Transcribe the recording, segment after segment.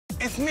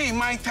It's me,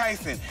 Mike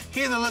Tyson,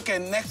 here to look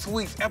at next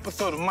week's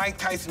episode of Mike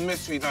Tyson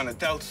Mysteries on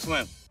Adult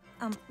Swim.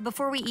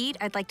 Before we eat,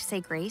 I'd like to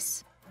say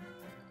grace.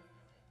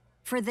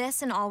 For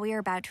this and all we are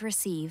about to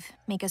receive,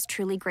 make us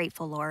truly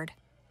grateful, Lord.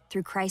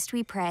 Through Christ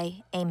we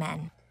pray,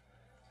 amen.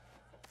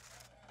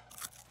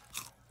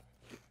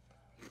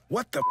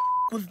 What the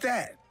was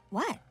that?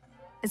 What?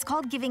 It's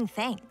called giving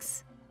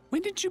thanks.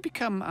 When did you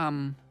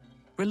become,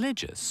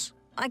 religious?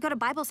 I go to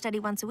Bible study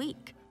once a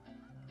week.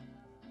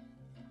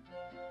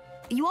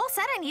 You all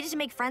said I needed to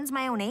make friends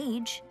my own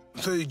age.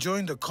 So you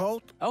joined the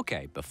cult?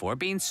 Okay, before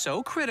being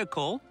so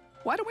critical,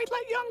 why don't we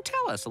let Young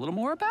tell us a little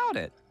more about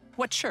it?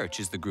 What church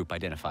is the group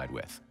identified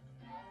with?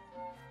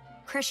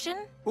 Christian?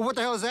 Well, what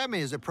the hell does that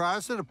mean? Is it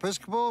Protestant,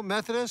 Episcopal,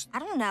 Methodist? I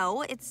don't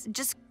know. It's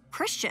just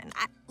Christian.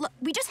 Look,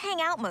 we just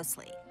hang out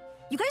mostly.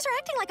 You guys are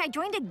acting like I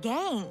joined a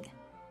gang.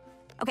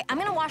 Okay, I'm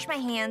gonna wash my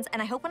hands,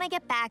 and I hope when I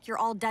get back, you're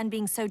all done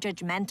being so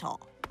judgmental.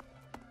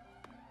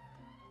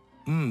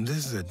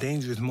 This is a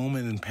dangerous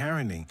moment in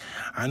parenting.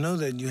 I know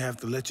that you have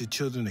to let your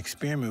children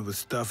experiment with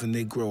stuff and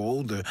they grow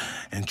older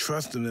and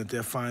trust them that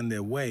they'll find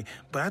their way,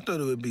 but I thought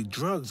it would be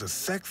drugs or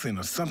sexing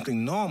or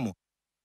something normal.